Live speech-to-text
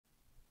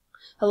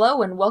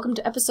Hello and welcome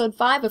to episode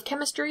 5 of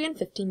Chemistry in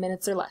 15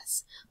 Minutes or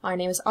Less. My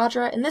name is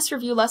Audra and this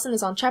review lesson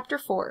is on chapter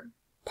 4,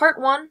 part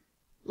 1,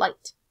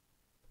 Light.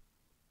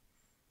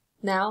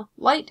 Now,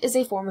 light is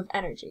a form of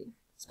energy,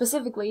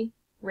 specifically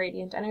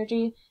radiant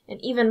energy, and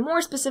even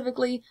more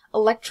specifically,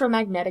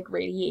 electromagnetic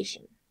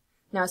radiation.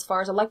 Now, as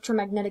far as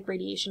electromagnetic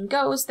radiation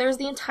goes, there's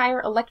the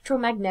entire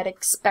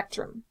electromagnetic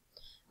spectrum,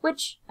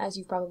 which, as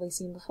you've probably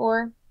seen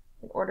before,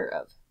 in order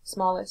of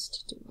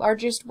smallest to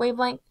largest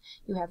wavelength,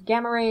 you have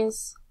gamma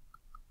rays,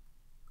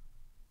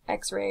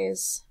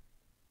 X-rays,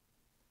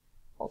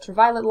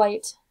 ultraviolet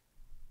light,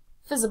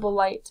 visible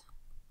light,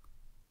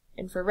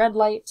 infrared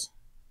light,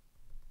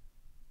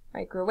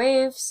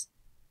 microwaves,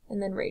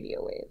 and then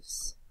radio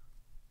waves.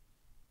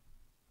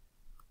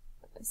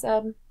 Like I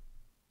said,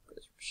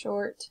 goes from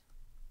short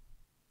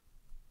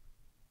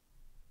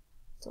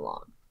to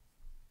long.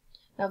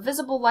 Now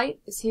visible light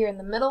is here in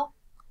the middle,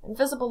 and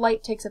visible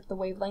light takes up the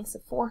wavelengths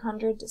of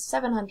 400 to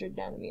 700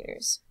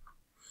 nanometers.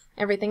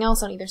 Everything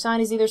else on either side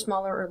is either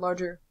smaller or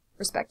larger,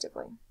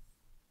 respectively.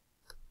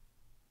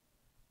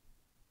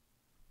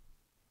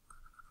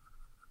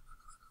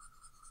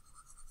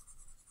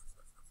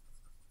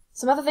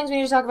 Some other things we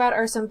need to talk about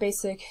are some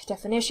basic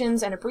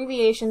definitions and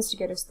abbreviations to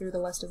get us through the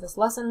rest of this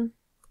lesson.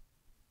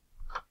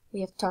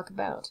 We have to talk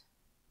about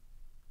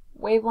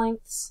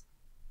wavelengths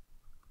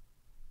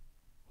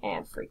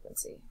and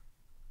frequency.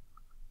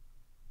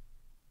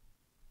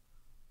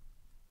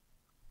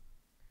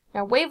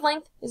 Now,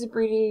 wavelength is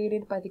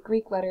abbreviated by the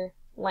Greek letter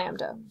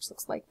lambda, which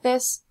looks like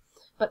this,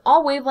 but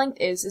all wavelength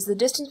is the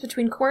distance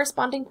between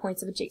corresponding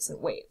points of adjacent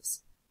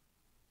waves.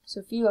 So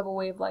if you have a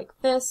wave like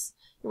this,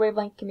 your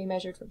wavelength can be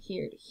measured from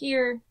here to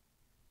here,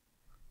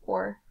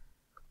 or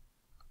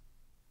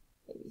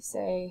maybe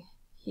say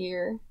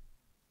here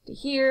to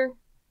here,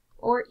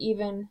 or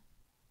even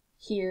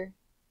here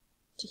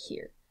to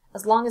here.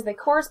 As long as they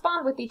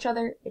correspond with each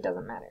other, it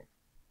doesn't matter.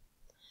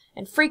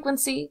 And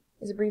frequency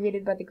is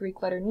abbreviated by the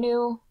Greek letter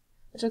nu,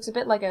 which looks a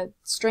bit like a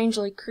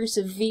strangely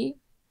cursive V.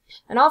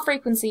 And all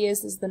frequency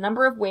is the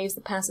number of waves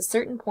that pass a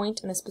certain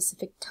point in a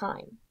specific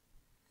time.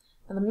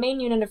 And the main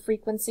unit of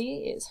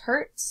frequency is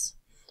hertz,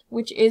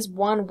 which is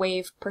 1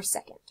 wave per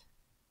second.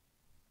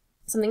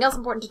 Something else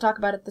important to talk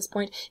about at this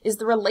point is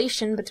the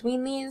relation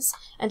between these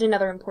and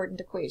another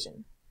important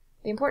equation.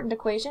 The important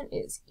equation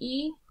is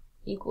E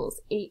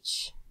equals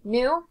h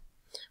nu,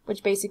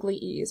 which basically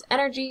E is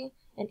energy,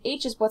 and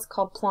h is what's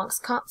called Planck's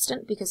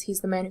constant because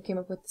he's the man who came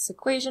up with this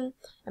equation,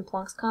 and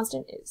Planck's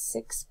constant is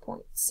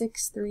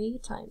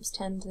 6.63 times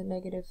 10 to the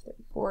negative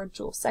 34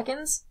 joule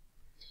seconds,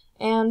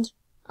 and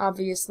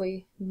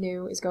obviously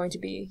nu is going to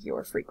be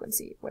your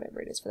frequency,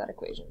 whatever it is for that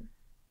equation.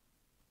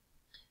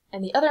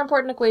 And the other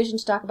important equation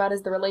to talk about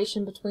is the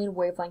relation between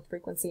wavelength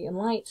frequency and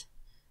light,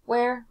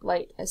 where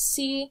light as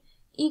c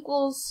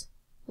equals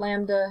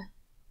lambda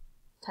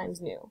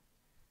times nu,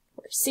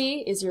 where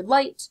c is your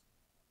light,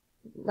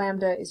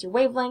 lambda is your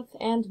wavelength,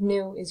 and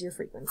nu is your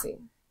frequency.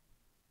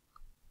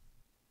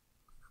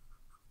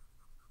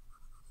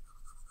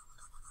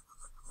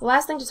 The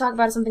last thing to talk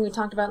about is something we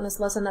talked about in this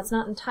lesson that's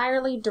not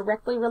entirely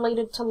directly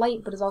related to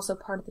light, but is also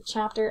part of the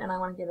chapter, and I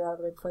want to get it out of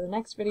the way before the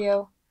next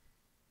video,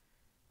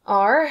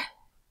 are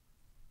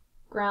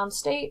ground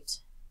state,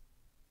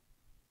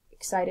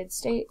 excited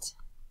state,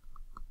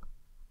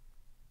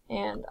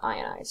 and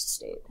ionized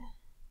state.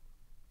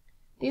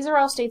 These are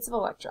all states of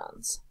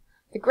electrons.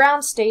 The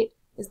ground state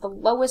is the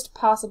lowest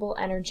possible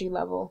energy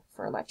level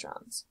for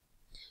electrons.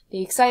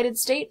 The excited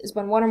state is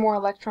when one or more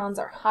electrons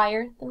are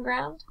higher than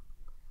ground,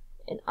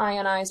 and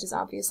ionized is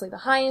obviously the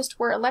highest,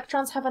 where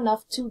electrons have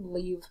enough to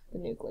leave the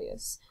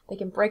nucleus. They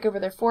can break over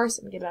their force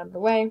and get out of the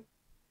way.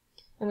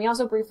 And we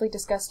also briefly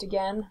discussed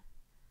again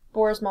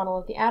Bohr's model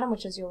of the atom,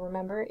 which, as you'll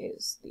remember,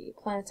 is the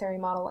planetary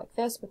model like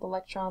this with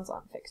electrons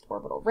on fixed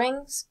orbital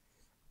rings.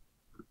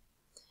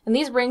 And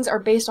these rings are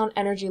based on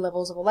energy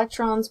levels of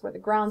electrons, where the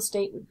ground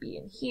state would be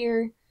in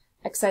here,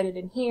 excited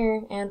in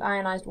here, and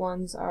ionized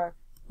ones are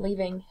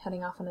leaving,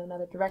 heading off in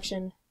another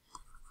direction,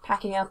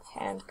 packing up,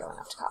 and going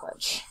off to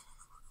college.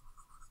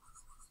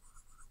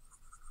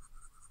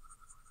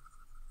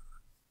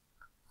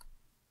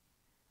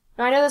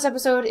 Now, I know this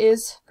episode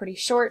is pretty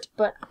short,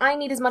 but I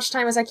need as much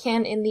time as I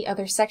can in the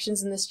other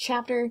sections in this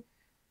chapter.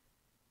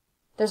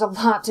 There's a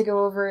lot to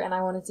go over, and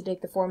I wanted to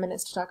take the 4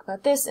 minutes to talk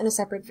about this in a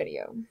separate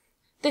video.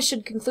 This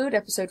should conclude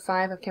episode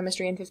 5 of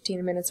Chemistry in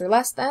 15 Minutes or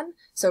Less then,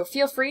 so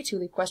feel free to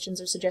leave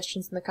questions or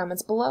suggestions in the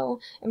comments below,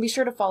 and be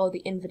sure to follow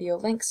the in-video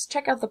links,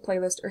 check out the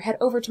playlist, or head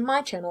over to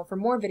my channel for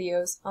more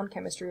videos on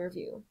chemistry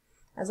review.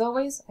 As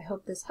always, I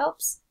hope this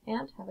helps,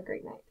 and have a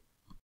great night.